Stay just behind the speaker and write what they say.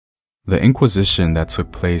The Inquisition that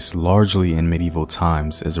took place largely in medieval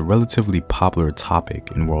times is a relatively popular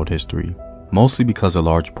topic in world history, mostly because a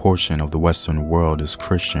large portion of the Western world is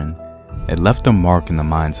Christian. It left a mark in the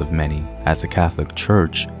minds of many, as the Catholic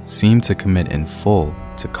Church seemed to commit in full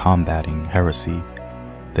to combating heresy.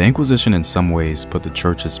 The Inquisition in some ways put the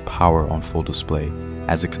Church's power on full display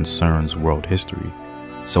as it concerns world history.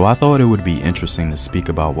 So I thought it would be interesting to speak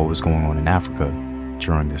about what was going on in Africa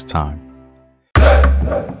during this time.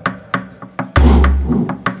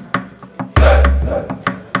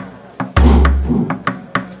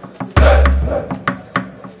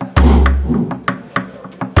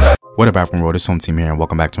 What up, African world? It's Home Team here, and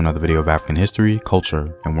welcome back to another video of African history,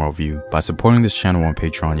 culture, and worldview. By supporting this channel on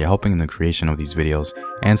Patreon, you're helping in the creation of these videos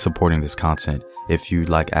and supporting this content. If you'd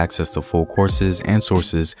like access to full courses and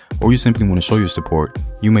sources, or you simply want to show your support,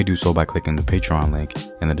 you may do so by clicking the Patreon link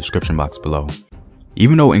in the description box below.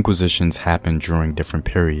 Even though Inquisitions happened during different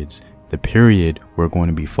periods, the period we're going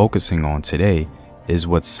to be focusing on today is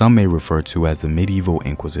what some may refer to as the Medieval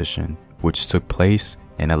Inquisition, which took place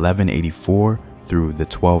in 1184 through the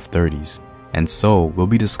 1230s. And so we'll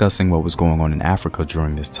be discussing what was going on in Africa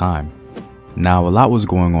during this time. Now, a lot was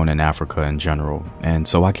going on in Africa in general, and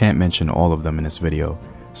so I can't mention all of them in this video.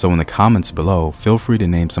 So in the comments below, feel free to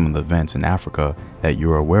name some of the events in Africa that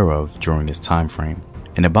you're aware of during this time frame.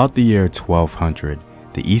 In about the year 1200,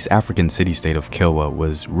 the East African city-state of Kilwa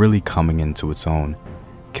was really coming into its own.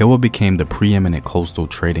 Kilwa became the preeminent coastal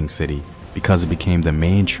trading city because it became the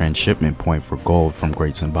main transshipment point for gold from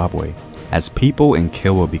Great Zimbabwe. As people in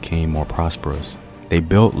Kilwa became more prosperous, they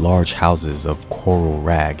built large houses of coral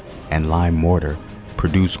rag and lime mortar,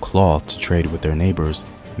 produced cloth to trade with their neighbors,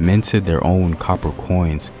 minted their own copper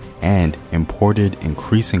coins, and imported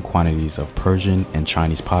increasing quantities of Persian and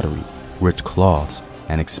Chinese pottery, rich cloths,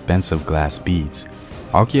 and expensive glass beads.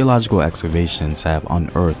 Archaeological excavations have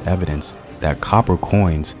unearthed evidence that copper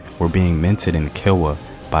coins were being minted in Kilwa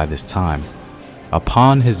by this time.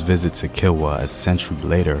 Upon his visit to Kilwa a century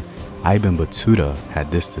later, Ibn Battuta had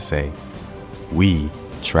this to say: "We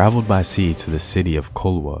traveled by sea to the city of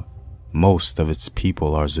Kilwa. Most of its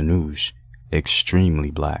people are Zanouj, extremely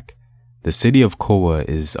black. The city of Kilwa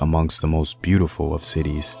is amongst the most beautiful of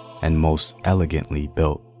cities and most elegantly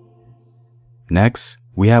built." Next,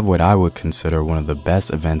 we have what I would consider one of the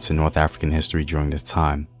best events in North African history during this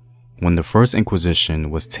time. When the First Inquisition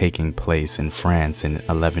was taking place in France in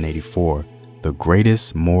 1184, the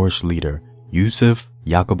greatest Moorish leader, Yusuf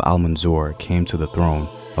Yaqub al-Manzur, came to the throne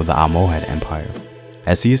of the Almohad Empire.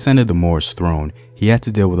 As he ascended the Moorish throne, he had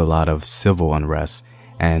to deal with a lot of civil unrest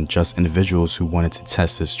and just individuals who wanted to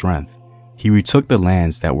test his strength. He retook the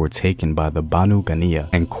lands that were taken by the Banu Ghaniya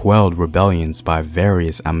and quelled rebellions by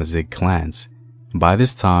various Amazigh clans. By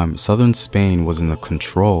this time, southern Spain was in the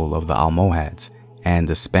control of the Almohads, and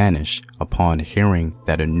the Spanish, upon hearing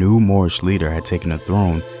that a new Moorish leader had taken the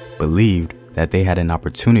throne, believed that they had an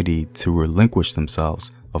opportunity to relinquish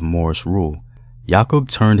themselves of Moorish rule. Yaqub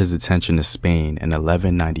turned his attention to Spain in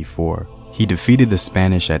 1194. He defeated the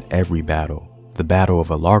Spanish at every battle, the Battle of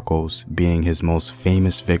Alarcos being his most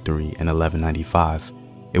famous victory in 1195.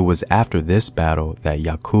 It was after this battle that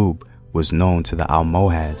Yaqub was known to the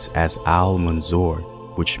Almohads as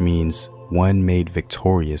Al-Manzur, which means one made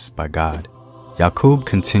victorious by God. Yaqub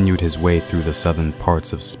continued his way through the southern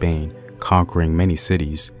parts of Spain, conquering many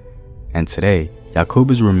cities. And today,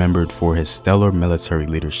 Yaqub is remembered for his stellar military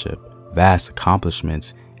leadership, vast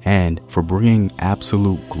accomplishments, and for bringing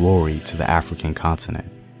absolute glory to the African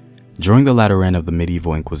continent. During the latter end of the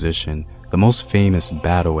Medieval Inquisition, the most famous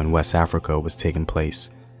battle in West Africa was taking place.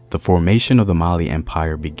 The formation of the Mali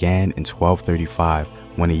Empire began in 1235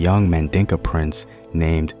 when a young Mandinka prince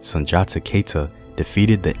named Sanjata Keita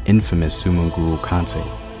defeated the infamous Sumanguru Kante.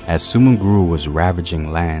 As Sumanguru was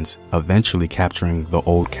ravaging lands, eventually capturing the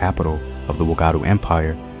old capital of the Wagadu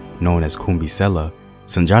Empire, known as Kumbisela,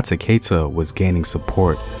 Sanjata Keita was gaining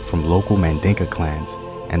support from local Mandinka clans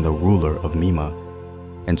and the ruler of Mima.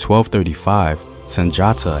 In 1235,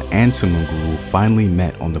 Sanjata and Sumanguru finally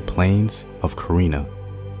met on the plains of Karina.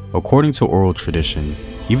 According to oral tradition,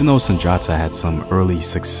 even though Sanjata had some early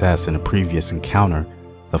success in a previous encounter,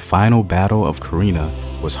 the final battle of Karina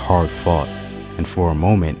was hard fought, and for a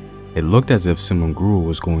moment, it looked as if Sumanguru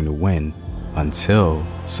was going to win, until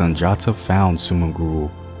Sanjata found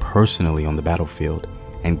Sumanguru personally on the battlefield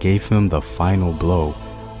and gave him the final blow,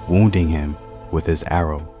 wounding him with his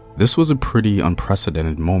arrow. This was a pretty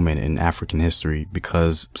unprecedented moment in African history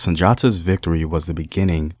because Sanjata's victory was the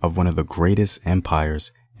beginning of one of the greatest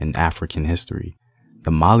empires in African history. The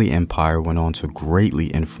Mali Empire went on to greatly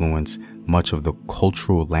influence much of the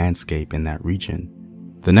cultural landscape in that region.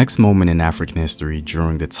 The next moment in African history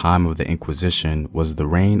during the time of the Inquisition was the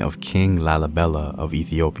reign of King Lalibela of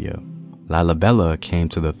Ethiopia. Lalibela came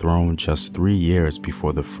to the throne just 3 years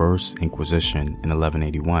before the First Inquisition in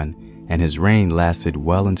 1181, and his reign lasted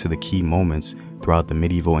well into the key moments throughout the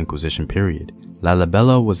medieval Inquisition period.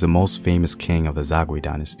 Lalibela was the most famous king of the Zagwe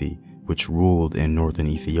dynasty, which ruled in northern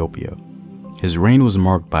Ethiopia. His reign was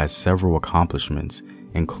marked by several accomplishments,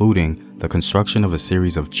 including the construction of a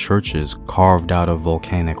series of churches carved out of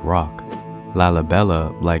volcanic rock.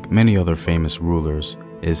 Lalibela, like many other famous rulers,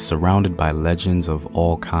 is surrounded by legends of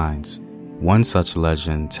all kinds. One such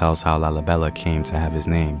legend tells how Lalibela came to have his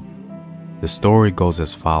name. The story goes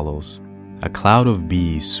as follows. A cloud of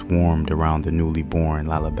bees swarmed around the newly born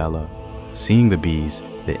Lalibela. Seeing the bees,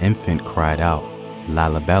 the infant cried out,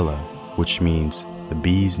 "Lalibela," which means the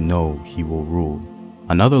bees know he will rule.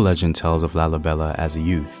 Another legend tells of Lalibela as a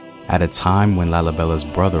youth, at a time when Lalibela's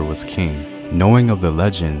brother was king. Knowing of the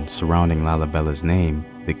legend surrounding Lalibela's name,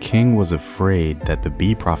 the king was afraid that the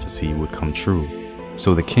bee prophecy would come true.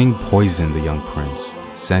 So the king poisoned the young prince,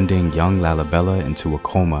 sending young Lalibela into a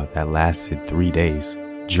coma that lasted 3 days.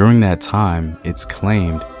 During that time, it's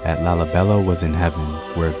claimed that Lalibela was in heaven,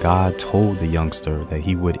 where God told the youngster that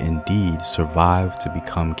he would indeed survive to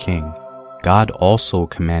become king. God also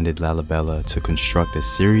commanded Lalibela to construct a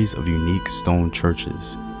series of unique stone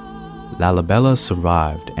churches. Lalibela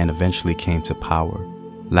survived and eventually came to power.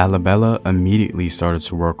 Lalibela immediately started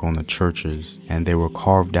to work on the churches, and they were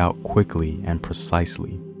carved out quickly and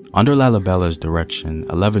precisely. Under Lalibela's direction,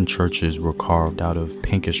 11 churches were carved out of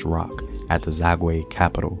pinkish rock at the Zagwe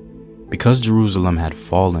capital. Because Jerusalem had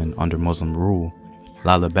fallen under Muslim rule,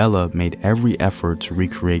 Lalibela made every effort to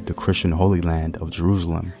recreate the Christian Holy Land of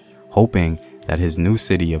Jerusalem, hoping that his new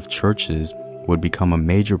city of churches would become a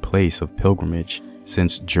major place of pilgrimage,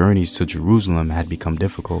 since journeys to Jerusalem had become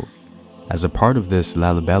difficult. As a part of this,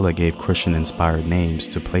 Lalibela gave Christian-inspired names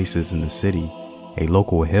to places in the city. A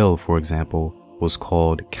local hill, for example, was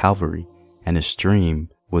called Calvary, and a stream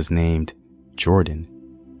was named Jordan.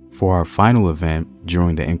 For our final event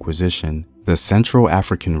during the Inquisition, the Central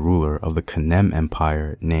African ruler of the Kanem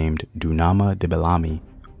Empire named Dunama de Belami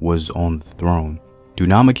was on the throne.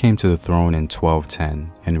 Dunama came to the throne in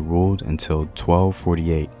 1210 and ruled until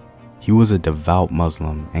 1248. He was a devout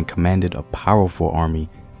Muslim and commanded a powerful army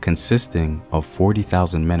consisting of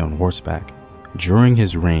 40,000 men on horseback. During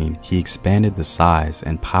his reign, he expanded the size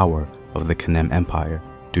and power of the Kanem Empire.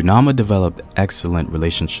 Dunama developed excellent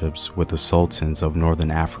relationships with the sultans of northern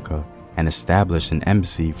Africa and established an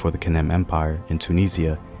embassy for the Kanem Empire in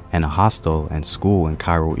Tunisia and a hostel and school in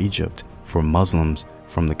Cairo, Egypt for Muslims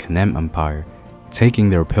from the Kanem Empire taking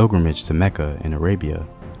their pilgrimage to Mecca in Arabia.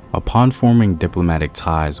 Upon forming diplomatic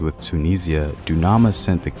ties with Tunisia, Dunama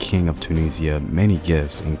sent the king of Tunisia many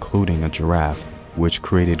gifts, including a giraffe, which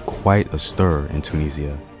created quite a stir in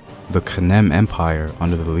Tunisia. The Kanem Empire,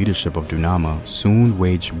 under the leadership of Dunama, soon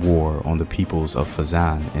waged war on the peoples of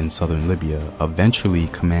Fezzan in southern Libya, eventually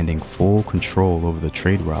commanding full control over the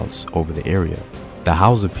trade routes over the area. The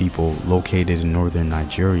Hausa people, located in northern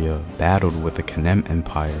Nigeria, battled with the Kanem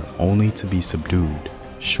Empire only to be subdued.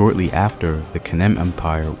 Shortly after, the Kanem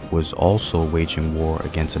Empire was also waging war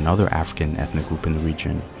against another African ethnic group in the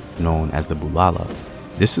region, known as the Bulala.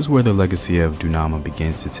 This is where the legacy of Dunama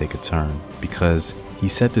begins to take a turn, because he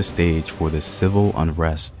set the stage for the civil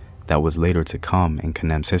unrest that was later to come in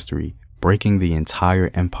Kanem's history, breaking the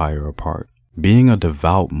entire empire apart. Being a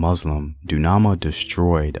devout Muslim, Dunama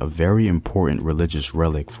destroyed a very important religious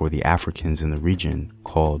relic for the Africans in the region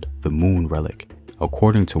called the Moon Relic.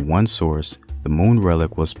 According to one source, the Moon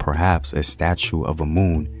Relic was perhaps a statue of a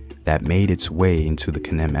moon that made its way into the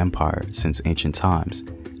Kanem Empire since ancient times,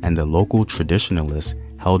 and the local traditionalists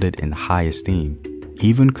held it in high esteem.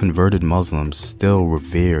 Even converted Muslims still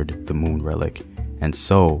revered the Moon Relic, and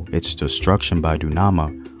so its destruction by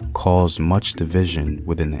Dunama caused much division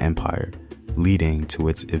within the empire, leading to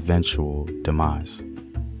its eventual demise.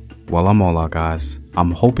 Well, I'm all out, guys.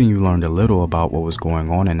 I'm hoping you learned a little about what was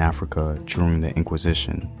going on in Africa during the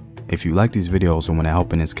Inquisition. If you like these videos and want to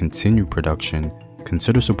help in its continued production,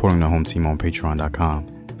 consider supporting the home team on patreon.com.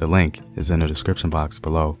 The link is in the description box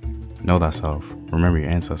below. Know thyself. Remember your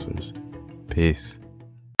ancestors. Peace.